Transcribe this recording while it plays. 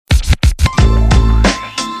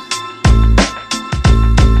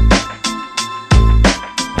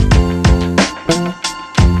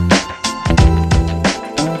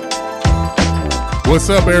What's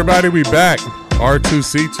up, everybody? We back.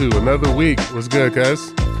 R2C2, another week. What's good,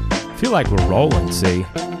 cuz? I feel like we're rolling, C.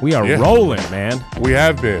 We are rolling, man. We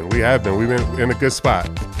have been. We've been in a good spot.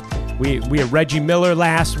 We had Reggie Miller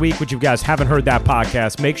last week, which if you guys haven't heard that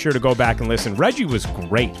podcast, make sure to go back and listen. Reggie was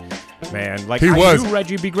great, man. Like, I knew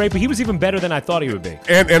Reggie would be great, but he was even better than I thought he would be.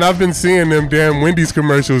 And I've been seeing them damn Wendy's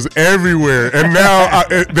commercials everywhere, and now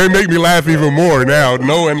they make me laugh even more now,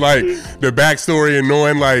 knowing like the backstory and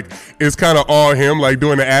knowing like it's kind of all him, like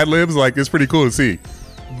doing the ad libs. Like, it's pretty cool to see.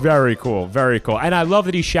 Very cool, very cool. And I love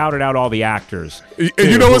that he shouted out all the actors.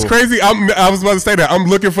 You know what's crazy? I was about to say that. I'm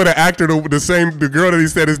looking for the actor, the girl that he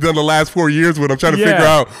said has done the last 4 years with. I'm trying to figure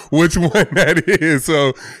out which one that is.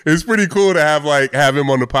 So it's pretty cool to have him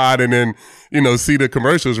on the pod and then, see the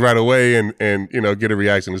commercials right away and get a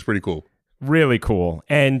reaction. It's pretty cool. Really cool.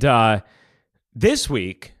 And this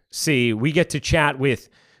week, we get to chat with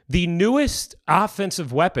the newest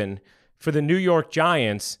offensive weapon for the New York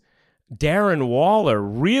Giants, Darren Waller.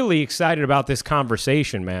 Really excited about this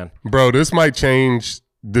conversation, man. Bro, this might change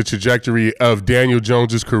the trajectory of Daniel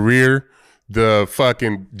Jones's career, the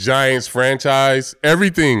fucking Giants franchise.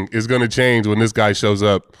 Everything is going to change when this guy shows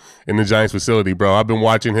up in the Giants facility, bro. I've been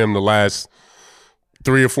watching him the last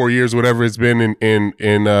 3 or 4 years, whatever it's been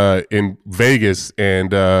in Vegas,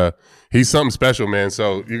 and he's something special, man.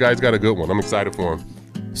 So you guys got a good one. I'm excited for him.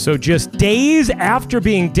 So just days after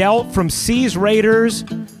being dealt from C's Raiders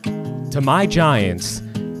to my Giants,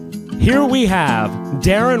 here we have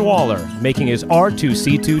Darren Waller making his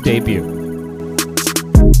R2C2 debut.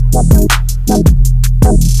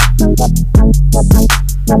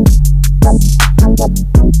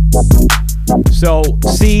 So,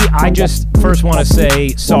 C, I just first want to say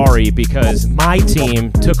sorry because my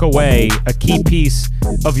team took away a key piece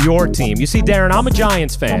of your team. You see, Darren, I'm a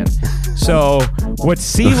Giants fan. So what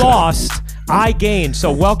C lost, I gained.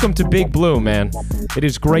 So welcome to Big Blue, man. It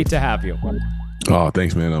is great to have you. Oh,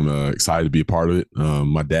 thanks, man. I'm excited to be a part of it.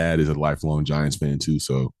 My dad is a lifelong Giants fan too,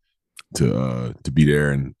 so to be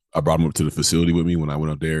there, and I brought him up to the facility with me when I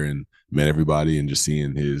went up there and met everybody, and just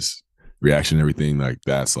seeing his reaction and everything, like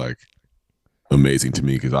that's like amazing to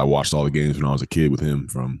me because I watched all the games when I was a kid with him.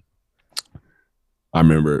 I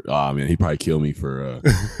remember, man, he'd probably kill me for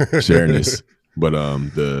sharing this. But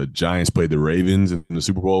the Giants played the Ravens in the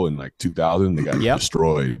Super Bowl in like 2000. They got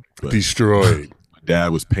destroyed. Destroyed. My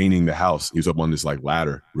dad was painting the house. He was up on this like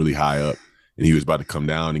ladder really high up, and he was about to come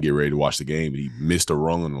down and get ready to watch the game. And he missed a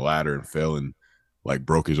rung on the ladder and fell and like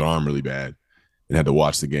broke his arm really bad and had to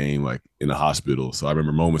watch the game like in the hospital. So I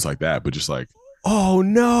remember moments like that, but just like, oh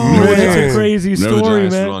no, that's a crazy story, the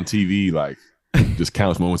Giants man. was on TV, like just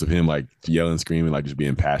countless moments of him like yelling, screaming, like just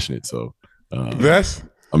being passionate. So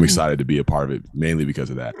I'm excited to be a part of it, mainly because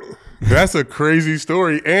of that. That's a crazy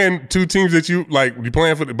story. And two teams that you like, you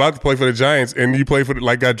about to play for the Giants, and you play for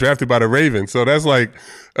got drafted by the Ravens. So that's like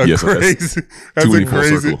crazy. That's a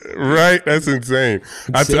crazy, right? That's insane.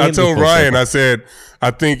 I told Ryan, I said,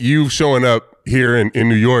 I think you showing up here in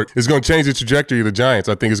New York is going to change the trajectory of the Giants.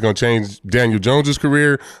 I think it's going to change Daniel Jones's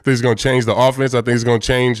career. I think it's going to change the offense. I think it's going to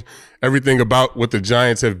change everything about what the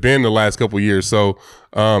Giants have been the last couple of years. So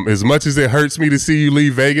as much as it hurts me to see you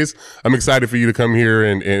leave Vegas, I'm excited for you to come here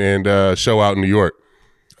and show out in New York.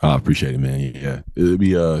 I appreciate it, man. Yeah, it'd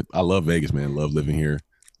be. I love Vegas, man. Love living here.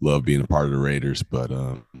 Love being a part of the Raiders. But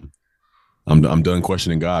I'm done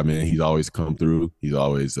questioning God, man. He's always come through. He's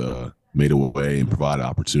always made a way and provided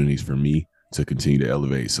opportunities for me to continue to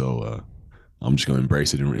elevate. So I'm just going to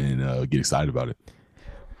embrace it and get excited about it.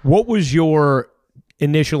 What was your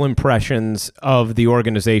initial impressions of the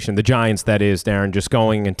organization, the Giants, that is, Darren, just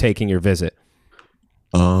going and taking your visit?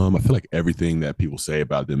 I feel like everything that people say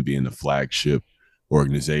about them being a flagship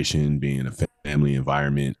organization, being a family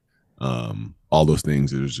environment, all those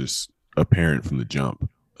things, it was just apparent from the jump.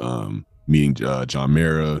 Meeting John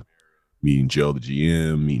Mara, meeting Joe, the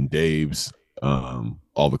GM, meeting Dave's,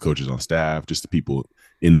 all the coaches on staff, just the people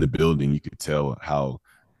in the building, you could tell how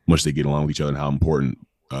much they get along with each other and how important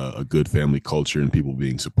a good family culture and people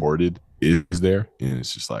being supported is there. And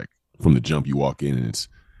it's just like from the jump you walk in, and it's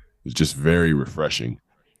just very refreshing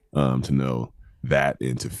to know that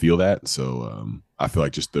and to feel that. So I feel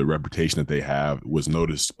like just the reputation that they have was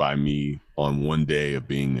noticed by me on one day of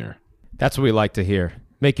being there. That's what we like to hear.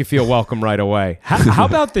 Make you feel welcome right away. How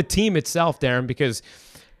about the team itself, Darren? Because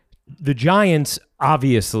the Giants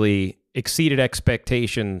obviously exceeded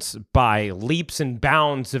expectations by leaps and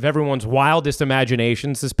bounds of everyone's wildest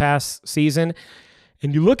imaginations this past season.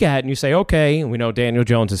 And you look at it and you say, okay, we know Daniel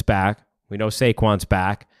Jones is back. We know Saquon's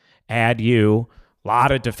back. Add you. A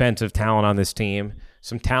lot of defensive talent on this team.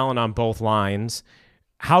 Some talent on both lines.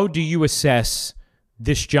 How do you assess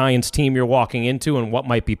this Giants team you're walking into and what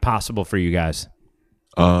might be possible for you guys?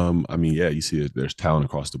 I mean, yeah, you see there's talent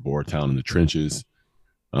across the board, talent in the trenches.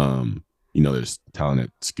 There's talent at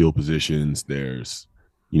skill positions. There's,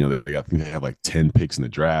 I think they have like 10 picks in the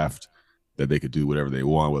draft that they could do whatever they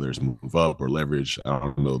want, whether it's move up or leverage. I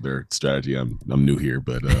don't know their strategy. I'm new here,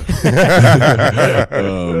 but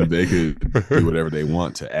they could do whatever they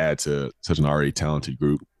want to add to such an already talented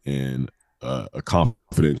group, and a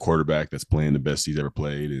confident quarterback that's playing the best he's ever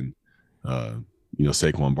played, and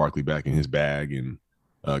Saquon Barkley back in his bag, and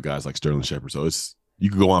guys like Sterling Shepard. So you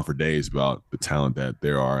could go on for days about the talent that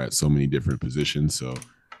there are at so many different positions. So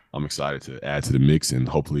I'm excited to add to the mix and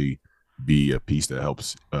hopefully be a piece that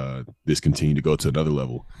helps this continue to go to another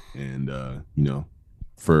level. And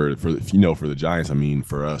for the Giants, I mean,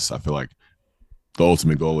 for us, I feel like the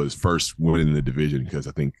ultimate goal is first winning the division, because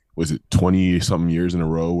I think, was it 20 something years in a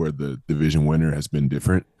row where the division winner has been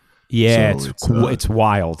different? Yeah, so it's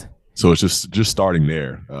wild. So it's just starting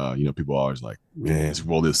there. People are always like, man, Super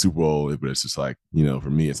Bowl this, Super Bowl, but it's just like, for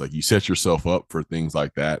me, it's like you set yourself up for things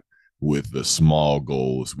like that with the small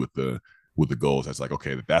goals, with the goals. That's like,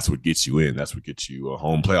 okay, that's what gets you in. That's what gets you a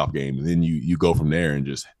home playoff game. And then you go from there and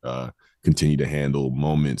just continue to handle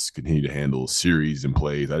moments, continue to handle series and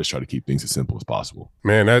plays. I just try to keep things as simple as possible.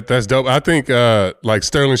 Man, that's dope. I think like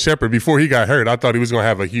Sterling Shepard, before he got hurt, I thought he was going to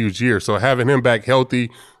have a huge year. So having him back healthy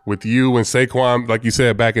with you and Saquon, like you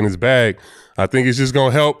said, back in his bag, I think it's just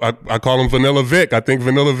going to help. I call him Vanilla Vic. I think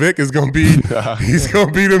Vanilla Vic is going to be he's going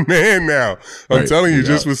to be the man now. I'm telling you,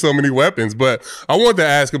 just with so many weapons. But I wanted to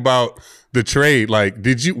ask about the trade. Like,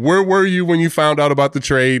 where were you when you found out about the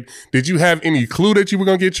trade? Did you have any clue that you were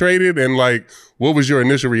going to get traded? And like, what was your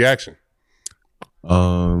initial reaction?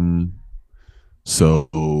 So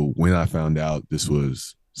when I found out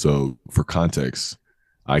for context,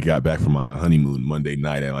 I got back from my honeymoon Monday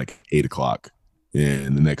night at like 8:00.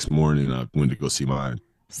 And the next morning I went to go see my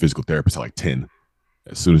physical therapist at like 10.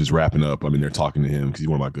 As soon as it's wrapping up, I'm in there talking to him because he's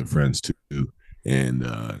one of my good friends too. And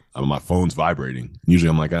my phone's vibrating. Usually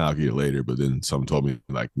I'm like, I'll get it later. But then someone told me,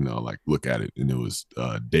 look at it. And it was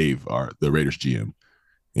Dave, the Raiders GM.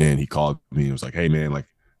 And he called me and was like, hey, man, like,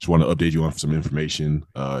 just want to update you on some information.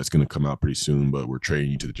 It's going to come out pretty soon, but we're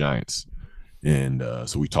trading you to the Giants. And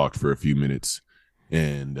so we talked for a few minutes.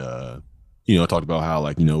 And, talked about how,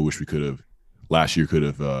 wish we last year could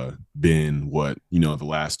have been what, the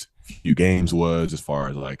last few games was, as far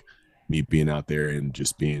as like me being out there and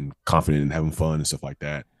just being confident and having fun and stuff like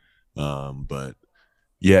that. But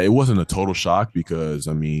yeah, it wasn't a total shock because,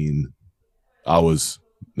 I mean, I was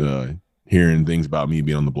hearing things about me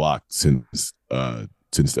being on the block since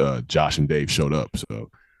Josh and Dave showed up. So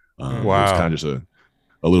It was kind of just a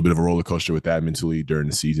little bit of a roller coaster with that mentally during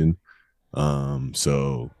the season.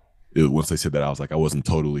 So once they said that, I was like, I wasn't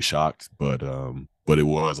totally shocked, but it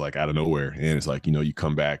was like out of nowhere. And it's like, you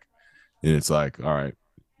come back and it's like, all right,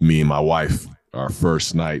 me and my wife, our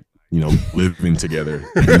first night, living together.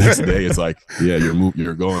 The next day, it's like, yeah,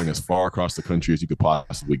 you're going as far across the country as you could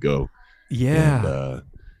possibly go. Yeah. And,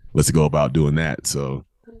 let's go about doing that. So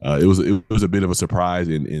it was a bit of a surprise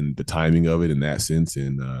in the timing of it in that sense.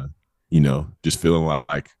 And, just feeling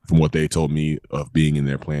like from what they told me of being in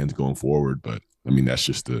their plans going forward. But I mean, that's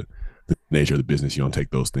just the nature of the business. You don't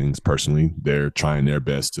take those things personally. They're trying their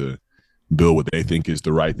best to build what they think is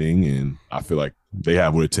the right thing. And I feel like they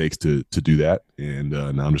have what it takes to do that. And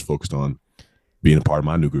now I'm just focused on being a part of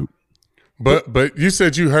my new group. But you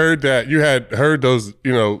said you had heard those,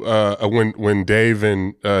 when Dave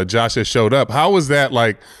and Josh had showed up. How was that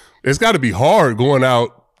like? It's got to be hard going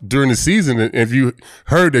out during the season if you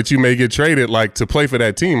heard that you may get traded, like, to play for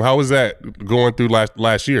that team. How was that going through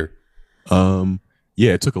last year?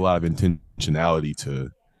 Yeah, it took a lot of intentionality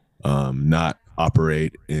to not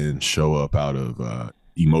operate and show up out of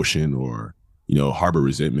emotion or harbor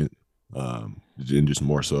resentment, and just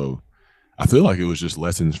more so. I feel like it was just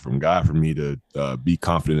lessons from God for me to be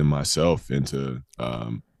confident in myself and to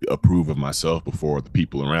approve of myself before the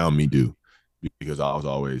people around me do, because I was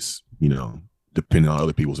always, depending on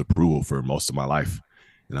other people's approval for most of my life.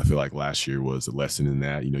 And I feel like last year was a lesson in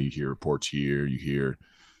that. You hear reports here, you hear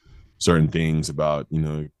certain things about,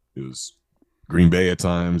 it was Green Bay at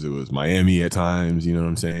times, it was Miami at times, you know what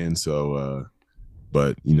I'm saying? So,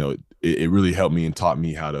 but, it really helped me and taught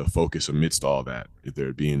me how to focus amidst all that, if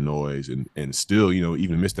there being noise, and still,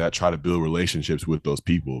 even amidst that, try to build relationships with those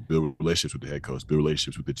people, build relationships with the head coach, build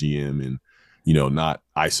relationships with the GM, and, not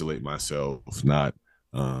isolate myself, not,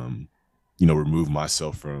 remove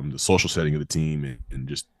myself from the social setting of the team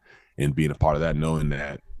and being a part of that, knowing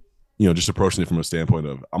that, just approaching it from a standpoint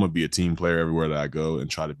of I'm going to be a team player everywhere that I go and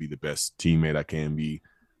try to be the best teammate I can be,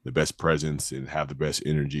 the best presence and have the best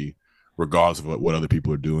energy, regardless of what other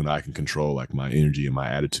people are doing. I can control like my energy and my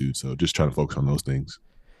attitude. So just trying to focus on those things.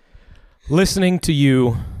 Listening to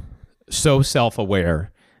you, so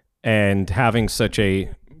self-aware and having such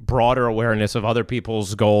a broader awareness of other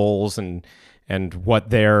people's goals and what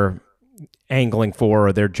they're angling for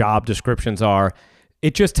or their job descriptions are,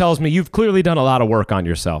 it just tells me you've clearly done a lot of work on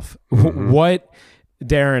yourself. Mm-hmm. What,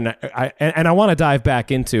 Darren, I want to dive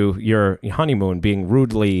back into your honeymoon being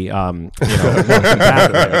rudely, welcomed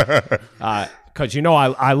back there. Because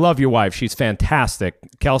I love your wife. She's fantastic.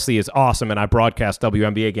 Kelsey is awesome, and I broadcast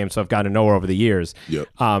WNBA games, so I've gotten to know her over the years. Yep.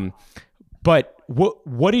 But what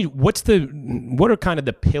are kind of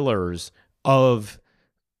the pillars of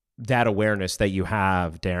that awareness that you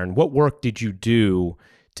have, Darren? What work did you do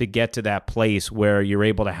to get to that place where you're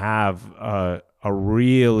able to have a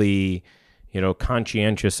really,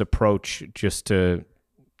 conscientious approach just to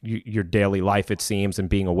your daily life, it seems, and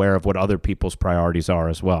being aware of what other people's priorities are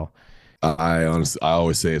as well? I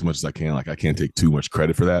always say as much as I can, like I can't take too much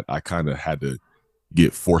credit for that. I kind of had to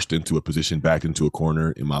get forced into a position, back into a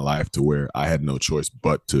corner in my life to where I had no choice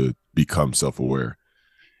but to become self-aware.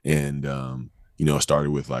 And, it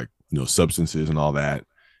started with substances and all that.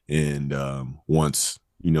 And once,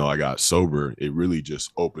 I got sober, it really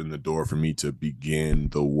just opened the door for me to begin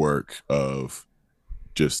the work of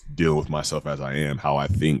just dealing with myself as I am, how I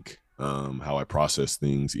think, how I process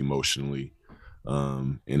things emotionally.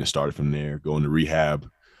 And it started from there, going to rehab,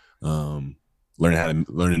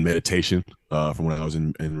 learning meditation from when I was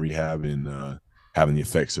in rehab, and having the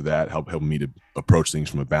effects of that helping me to approach things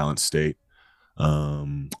from a balanced state.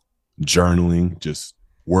 Journaling, just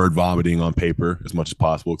word vomiting on paper as much as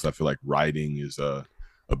possible, because I feel like writing is a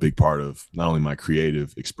big part of not only my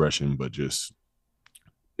creative expression, but just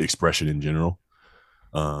expression in general.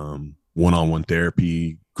 One-on-one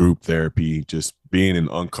therapy, group therapy, just being in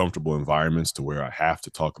uncomfortable environments to where I have to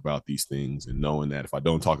talk about these things, and knowing that if I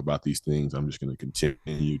don't talk about these things, I'm just going to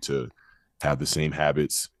continue to have the same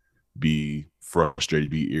habits, be frustrated,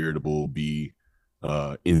 be irritable, be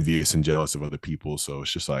envious and jealous of other people. So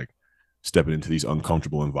it's just like stepping into these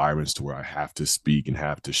uncomfortable environments to where I have to speak and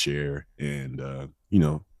have to share. And,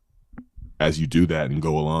 as you do that and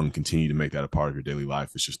go along and continue to make that a part of your daily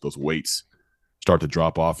life, it's just those weights start to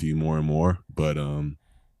drop off you more and more. But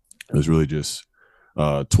it was really just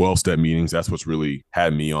 12-step meetings. That's what's really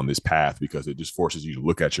had me on this path, because it just forces you to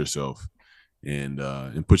look at yourself and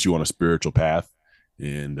puts you on a spiritual path,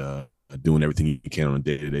 and doing everything you can on a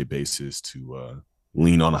day-to-day basis to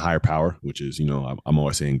lean on a higher power, which is, I'm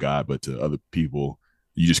always saying God, but to other people,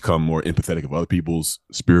 you just become more empathetic of other people's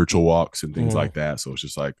spiritual walks and things like that. So it's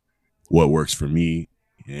just like what works for me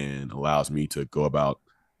and allows me to go about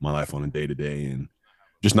my life on a day-to-day and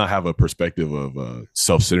just not have a perspective of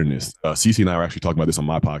self-centeredness. Cece and I were actually talking about this on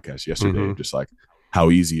my podcast yesterday, just like how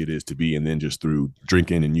easy it is to be. And then just through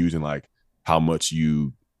drinking and using, like how much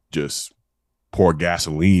you just pour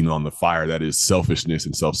gasoline on the fire that is selfishness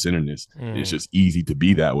and self-centeredness. And it's just easy to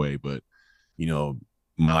be that way. But,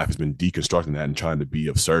 my life has been deconstructing that and trying to be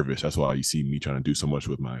of service. That's why you see me trying to do so much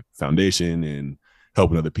with my foundation and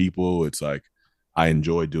helping other people. It's like, I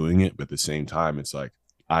enjoy doing it, but at the same time, it's like,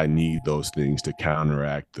 I need those things to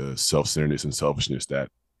counteract the self-centeredness and selfishness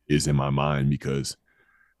that is in my mind, because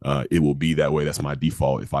it will be that way. That's my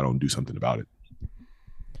default if I don't do something about it.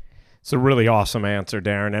 It's a really awesome answer,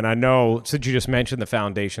 Darren. And I know, since you just mentioned the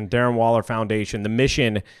foundation, Darren Waller Foundation, the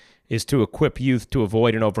mission is to equip youth to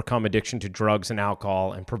avoid and overcome addiction to drugs and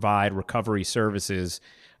alcohol and provide recovery services.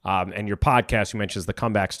 And your podcast, you mentioned, is the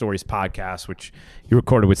Comeback Stories podcast, which you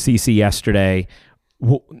recorded with CC yesterday.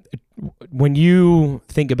 When you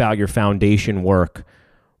think about your foundation work,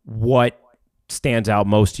 what stands out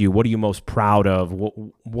most to you? What are you most proud of?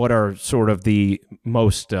 What are sort of the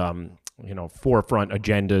most forefront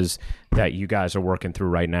agendas that you guys are working through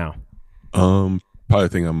right now? Probably the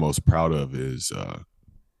thing I'm most proud of is,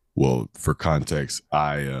 for context,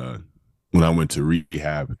 when I went to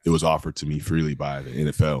rehab, it was offered to me freely by the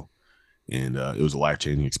NFL, and it was a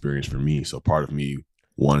life-changing experience for me. So part of me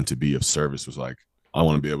wanting to be of service was like, I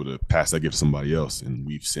want to be able to pass that gift to somebody else. And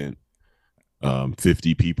we've sent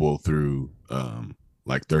 50 people through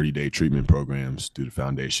 30-day treatment programs through the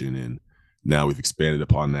foundation. And now we've expanded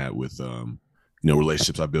upon that with,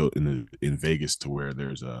 relationships I built in Vegas, to where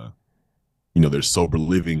there's there's sober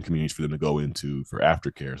living communities for them to go into for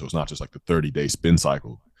aftercare. So it's not just like the 30-day spin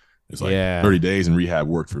cycle. It's like 30 days in rehab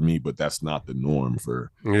worked for me, but that's not the norm for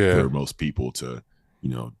most people to,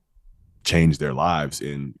 change their lives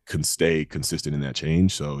and can stay consistent in that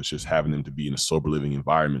change. So it's just having them to be in a sober living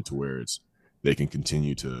environment to where they can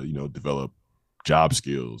continue to, develop job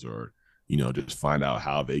skills or, just find out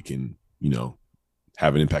how they can,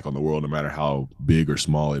 have an impact on the world, no matter how big or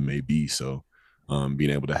small it may be. So being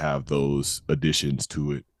able to have those additions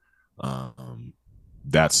to it,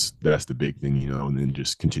 that's the big thing, and then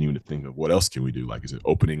just continuing to think of what else can we do? Like, is it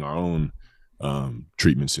opening our own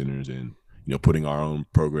treatment centers and, putting our own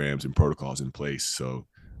programs and protocols in place. So,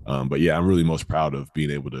 but yeah, I'm really most proud of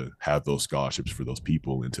being able to have those scholarships for those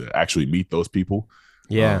people and to actually meet those people.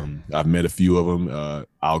 Yeah. I've met a few of them.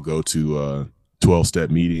 I'll go to 12-step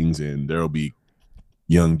meetings, and there'll be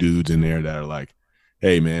young dudes in there that are like,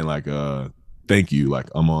 hey man, like, thank you. Like,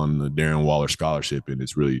 I'm on the Darren Waller scholarship and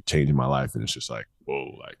it's really changing my life. And it's just like,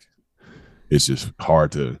 whoa, like, it's just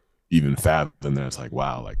hard to even fathom that. It's like,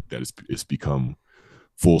 wow, like that it's become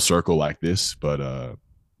full circle like this. But,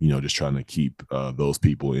 just trying to keep those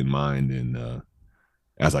people in mind and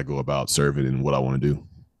as I go about serving and what I want to do.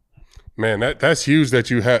 Man, that's huge that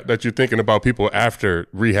you're thinking about people after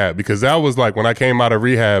rehab, because that was like when I came out of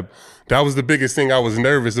rehab, that was the biggest thing I was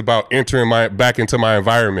nervous about, entering back into my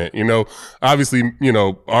environment. Obviously,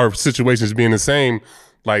 our situations being the same,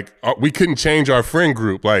 like we couldn't change our friend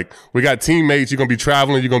group. Like, we got teammates, you're going to be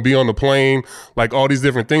traveling, you're going to be on the plane, like all these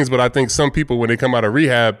different things. But I think some people, when they come out of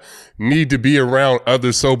rehab, need to be around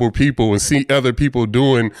other sober people and see other people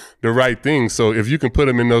doing the right thing. So if you can put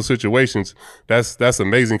them in those situations, that's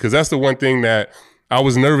amazing. Because that's the one thing that I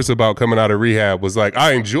was nervous about coming out of rehab, was like,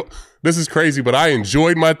 this is crazy, but I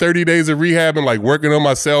enjoyed my 30 days of rehab and like working on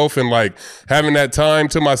myself and like having that time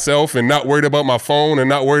to myself and not worried about my phone and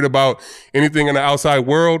not worried about anything in the outside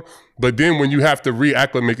world. But then when you have to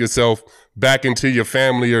reacclimate yourself back into your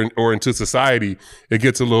family or into society, it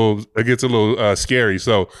gets a little scary.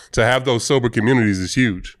 So to have those sober communities is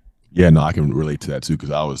huge. Yeah, no, I can relate to that too, because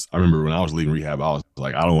I remember when I was leaving rehab, I was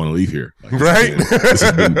like, I don't want to leave here. Like, right? This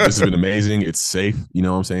has been amazing. It's safe, you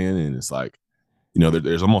know what I'm saying? And it's like,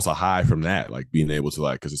 there's almost a high from that, like being able to,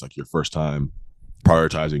 like, because it's like your first time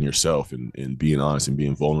prioritizing yourself and being honest and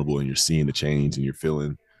being vulnerable, and you're seeing the change and you're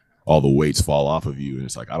feeling all the weights fall off of you. And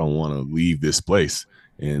it's like, I don't want to leave this place.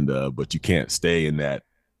 And but you can't stay in that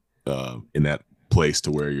place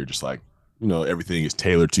to where you're just like, everything is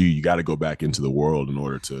tailored to you. You got to go back into the world in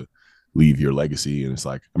order to leave your legacy. And it's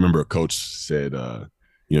like, I remember a coach said,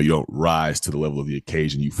 you don't rise to the level of the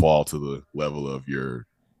occasion, you fall to the level of your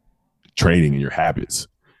training and your habits.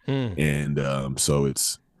 And so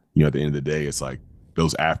it's, at the end of the day, it's like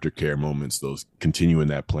those aftercare moments, those continuing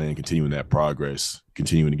that plan, continuing that progress,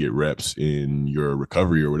 continuing to get reps in your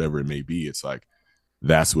recovery or whatever it may be. It's like,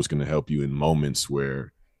 that's what's going to help you in moments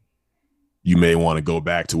where you may want to go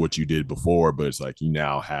back to what you did before, but it's like you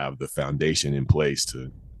now have the foundation in place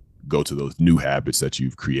to go to those new habits that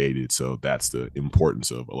you've created. So that's the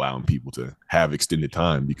importance of allowing people to have extended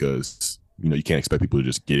time, because you can't expect people to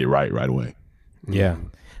just get it right away. Yeah,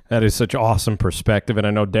 that is such awesome perspective. And I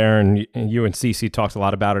know, Darren, you and Cece talked a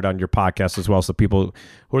lot about it on your podcast as well. So people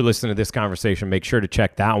who are listening to this conversation, make sure to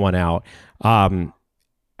check that one out.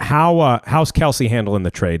 How's Kelsey handling the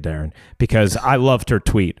trade, Darren? Because I loved her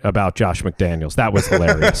tweet about Josh McDaniels. That was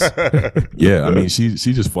hilarious. Yeah, I mean, she's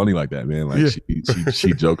just funny like that, man. Like, yeah.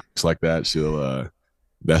 she jokes like that. She'll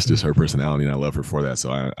that's just her personality, and I love her for that.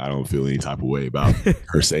 So I don't feel any type of way about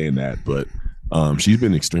her saying that. But she's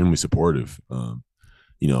been extremely supportive.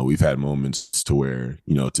 We've had moments to where,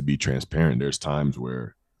 to be transparent, there's times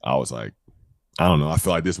where I was like, I don't know, I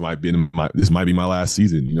feel like this might be my last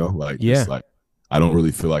season. It's like, I don't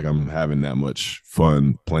really feel like I'm having that much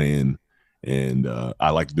fun playing, and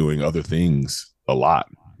I like doing other things a lot.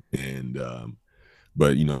 And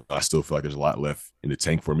but I still feel like there's a lot left in the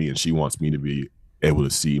tank for me, and she wants me to be able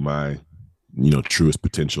to see my truest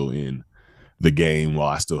potential in the game while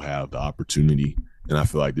I still have the opportunity. And I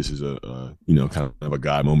feel like this is a kind of a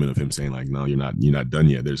God moment of him saying, like, no, you're not done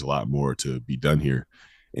yet. There's a lot more to be done here.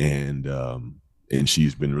 And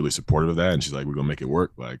she's been really supportive of that, and she's like, we're gonna make it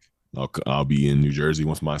work. Like, I'll be in New Jersey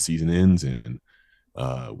once my season ends, and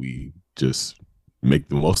we just make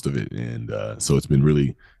the most of it. And so it's been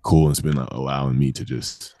really cool, and it's been allowing me to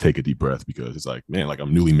just take a deep breath, because it's like, man, like,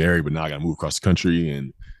 I'm newly married, but now I got to move across the country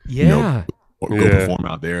and go perform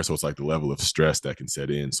out there. So it's like the level of stress that can set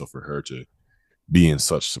in. So for her to be in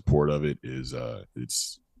such support of it is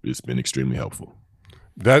it's been extremely helpful.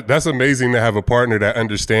 That's amazing to have a partner that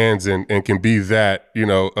understands and can be that,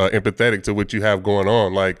 empathetic to what you have going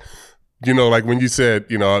on. Like, like when you said,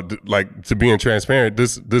 like, to being transparent,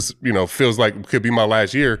 this feels like could be my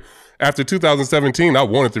last year after 2017, I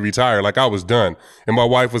wanted to retire. Like I was done. And my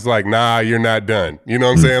wife was like, nah, you're not done. You know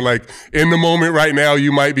what I'm saying? Like in the moment right now,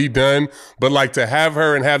 you might be done. But like to have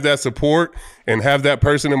her and have that support and have that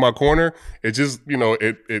person in my corner, it just,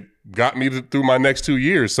 it got me through my next 2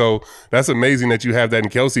 years. So that's amazing that you have that in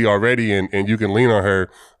Kelsey already and you can lean on her.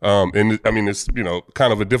 And I mean, it's,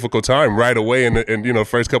 kind of a difficult time right away in the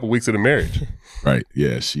first couple of weeks of the marriage. Right.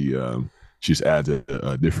 Yeah. She just adds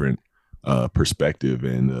a different perspective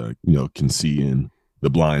and, can see in the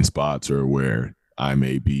blind spots or where I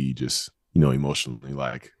may be just, emotionally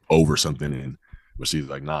like over something. And but she's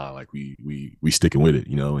like, nah, like we sticking with it,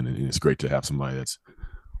 and it's great to have somebody that's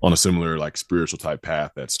on a similar like spiritual type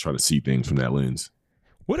path that's trying to see things from that lens.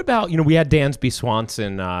 What about, we had Dansby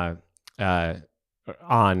Swanson on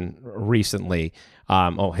recently.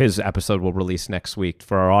 His episode will release next week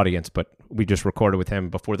for our audience, but we just recorded with him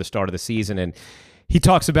before the start of the season. And he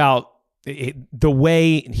talks about the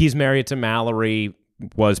way he's married to Mallory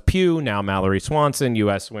was Pugh, now Mallory Swanson,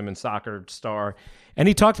 U.S. women's soccer star. And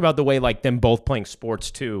he talked about the way like them both playing sports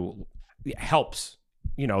too helps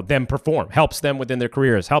them perform, helps them within their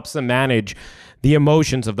careers, helps them manage the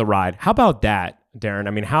emotions of the ride. How about that, Darren?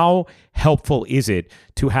 I mean, how helpful is it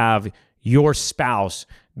to have your spouse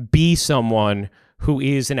be someone who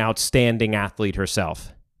is an outstanding athlete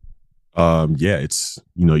herself? Yeah, it's,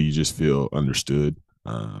 you just feel understood.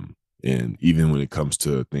 And even when it comes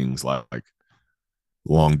to things like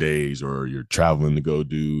long days or you're traveling to go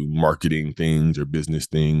do marketing things or business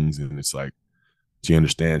things, and it's like, she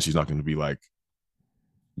understands she's not going to be like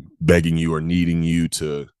begging you or needing you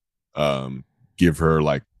to give her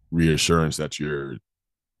like reassurance that you're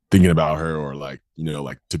thinking about her or like,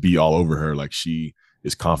 like to be all over her. Like she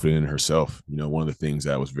is confident in herself. One of the things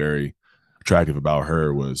that was very attractive about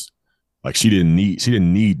her was like, she didn't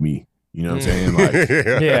need me. You know what I'm saying? Like,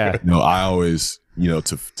 yeah. I always,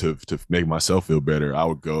 to make myself feel better, I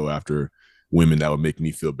would go after women that would make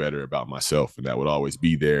me feel better about myself, and that would always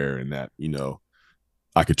be there, and that,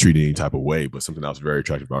 I could treat it any type of way. But something that was very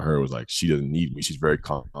attractive about her was like, she doesn't need me. She's very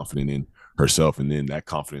confident in herself. And then that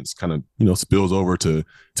confidence kind of, spills over to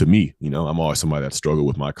me. I'm always somebody that struggled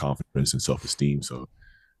with my confidence and self-esteem. So,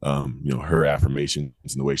 her affirmations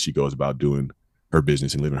and the way she goes about doing her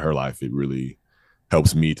business and living her life, it really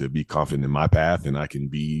helps me to be confident in my path. And I can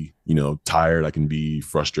be, tired. I can be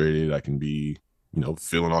frustrated. I can be,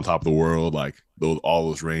 feeling on top of the world, like all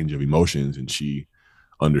those range of emotions. And she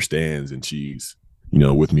understands, and she's,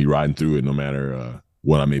 with me riding through it no matter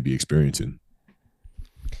what I may be experiencing.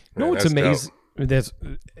 No, it's amazing. That's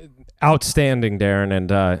outstanding, Darren. And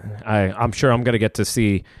I'm sure I'm going to get to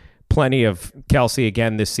see plenty of Kelsey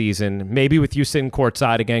again this season, maybe with you sitting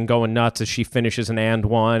courtside again, going nuts as she finishes an and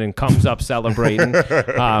one and comes up celebrating.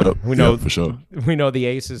 We know for sure. We know the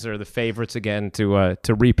Aces are the favorites again to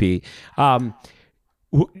repeat.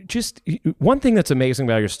 Just one thing that's amazing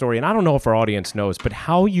about your story, and I don't know if our audience knows, but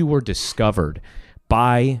how you were discovered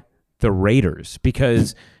by the Raiders,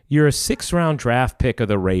 because you're a 6th-round draft pick of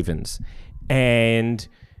the Ravens, and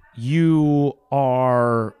you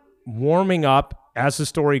are warming up, as the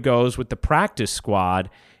story goes, with the practice squad.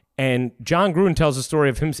 And John Gruden tells the story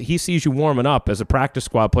of him. He sees you warming up as a practice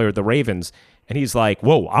squad player with the Ravens, and he's like,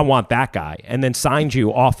 whoa, I want that guy, and then signs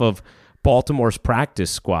you off of Baltimore's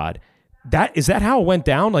practice squad. Is that how it went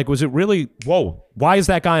down? Like, was it really, whoa, why is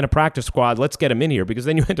that guy in a practice squad? Let's get him in here, because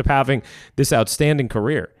then you end up having this outstanding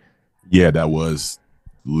career. Yeah, that was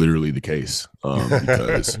literally the case,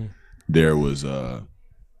 because there was, I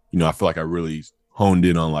feel like I really honed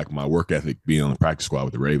in on like my work ethic being on the practice squad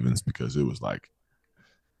with the Ravens, because it was like,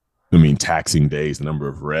 taxing days, the number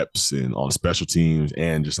of reps and on special teams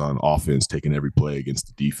and just on offense, taking every play against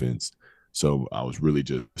the defense. So I was really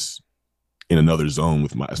just in another zone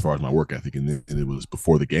with as far as my work ethic. And then it was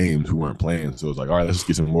before the games, we weren't playing. So it was like, all right, let's just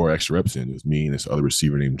get some more extra reps in. It was me and this other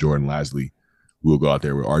receiver named Jordan Lasley. We would go out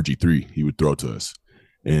there with RG3. He would throw to us.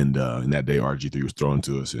 And that day, RG3 was throwing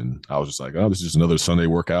to us. And I was just like, oh, this is just another Sunday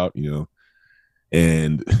workout,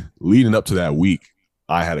 And leading up to that week,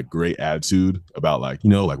 I had a great attitude about like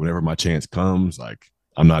whenever my chance comes, like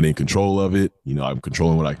I'm not in control of it. I'm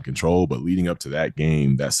controlling what I can control. But leading up to that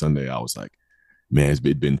game, that Sunday, I was like, man, it's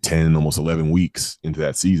been 10, almost 11 weeks into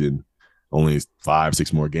that season. Only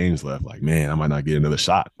 5-6 more games left. Like, man, I might not get another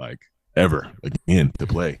shot, like ever again to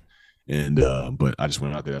play. And but I just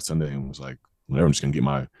went out there that Sunday and was like, whatever, I'm just gonna get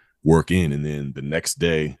my work in. And then the next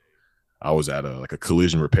day, I was at a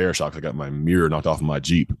collision repair shop. I got my mirror knocked off of my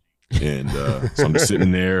Jeep. And so I'm just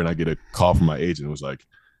sitting there and I get a call from my agent. It was like,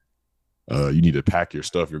 you need to pack your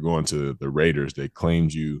stuff. You're going to the Raiders. They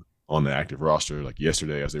claimed you on the active roster like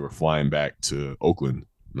yesterday as they were flying back to Oakland.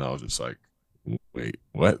 And I was just like, wait,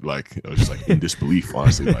 what? Like, I was just like in disbelief,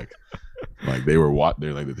 honestly. Like they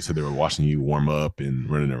said they were watching you warm up and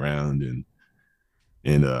running around, and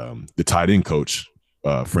the tight end coach,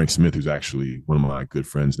 Frank Smith, who's actually one of my good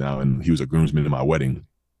friends now, and he was a groomsman in my wedding.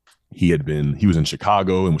 He was in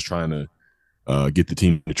Chicago and was trying to get the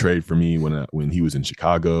team to trade for me when he was in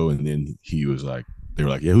Chicago, and then he was like, they were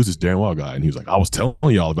like, yeah, who's this Darren Wall guy? And he was like, I was telling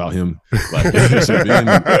y'all about him. Like, I was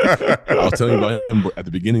telling you about him at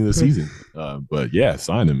the beginning of the season. But yeah,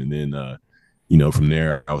 signed him. And then, from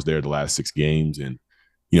there, I was there the last 6 games and,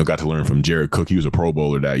 got to learn from Jared Cook. He was a Pro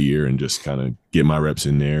Bowler that year, and just kind of get my reps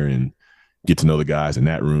in there and get to know the guys in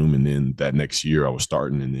that room. And then that next year I was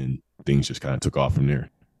starting, and then things just kind of took off from there.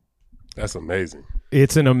 That's amazing.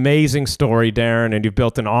 It's an amazing story, Darren, and you've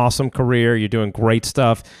built an awesome career. You're doing great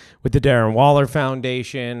stuff with the Darren Waller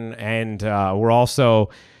Foundation, and we're also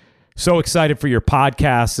so excited for your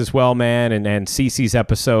podcast as well, man, and Cece's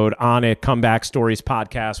episode on it, Comeback Stories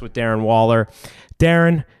podcast with Darren Waller.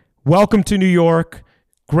 Darren, welcome to New York.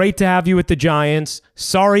 Great to have you with the Giants.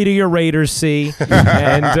 Sorry to your Raiders, C,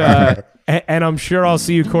 and I'm sure I'll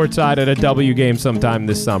see you courtside at a W game sometime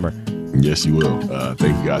this summer. Yes, you will.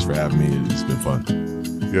 Thank you guys for having me. It's been fun.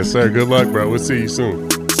 Yes, sir. Good luck, bro. We'll see you soon.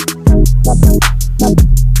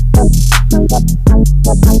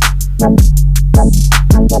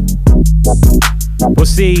 Well,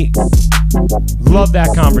 see, love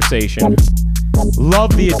that conversation.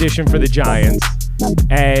 Love the addition for the Giants.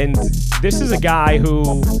 And this is a guy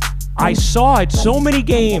who I saw at so many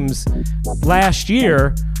games last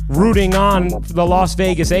year rooting on the Las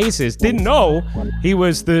Vegas Aces. Didn't know he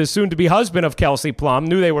was the soon-to-be husband of Kelsey Plum.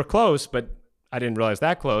 Knew they were close, but I didn't realize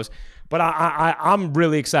that close. But I'm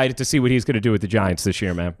really excited to see what he's going to do with the Giants this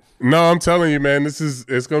year, man. No, I'm telling you, man, it's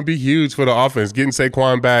going to be huge for the offense. Getting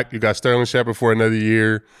Saquon back, you got Sterling Shepard for another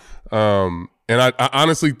year. And I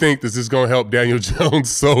honestly think this is going to help Daniel Jones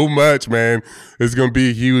so much, man. It's going to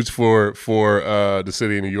be huge for the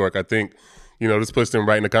city of New York. I think, this puts them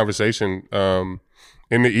right in the conversation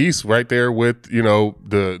in the East, right there with,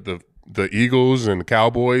 the Eagles and the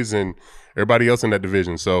Cowboys and everybody else in that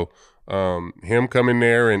division. So him coming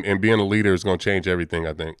there and being a leader is going to change everything,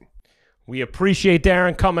 I think. We appreciate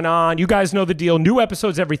Darren coming on. You guys know the deal. New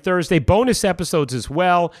episodes every Thursday, bonus episodes as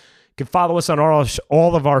well. You can follow us on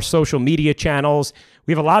all of our social media channels.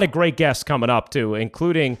 We have a lot of great guests coming up, too,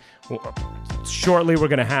 including shortly we're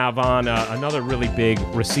going to have on another really big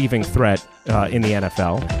receiving threat in the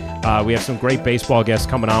NFL. We have some great baseball guests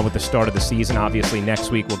coming on with the start of the season. Obviously, next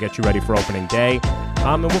week we'll get you ready for opening day.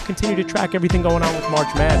 And we'll continue to track everything going on with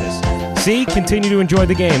March Madness. See, continue to enjoy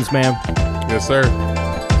the games, man. Yes, sir.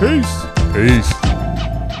 Peace. Peace.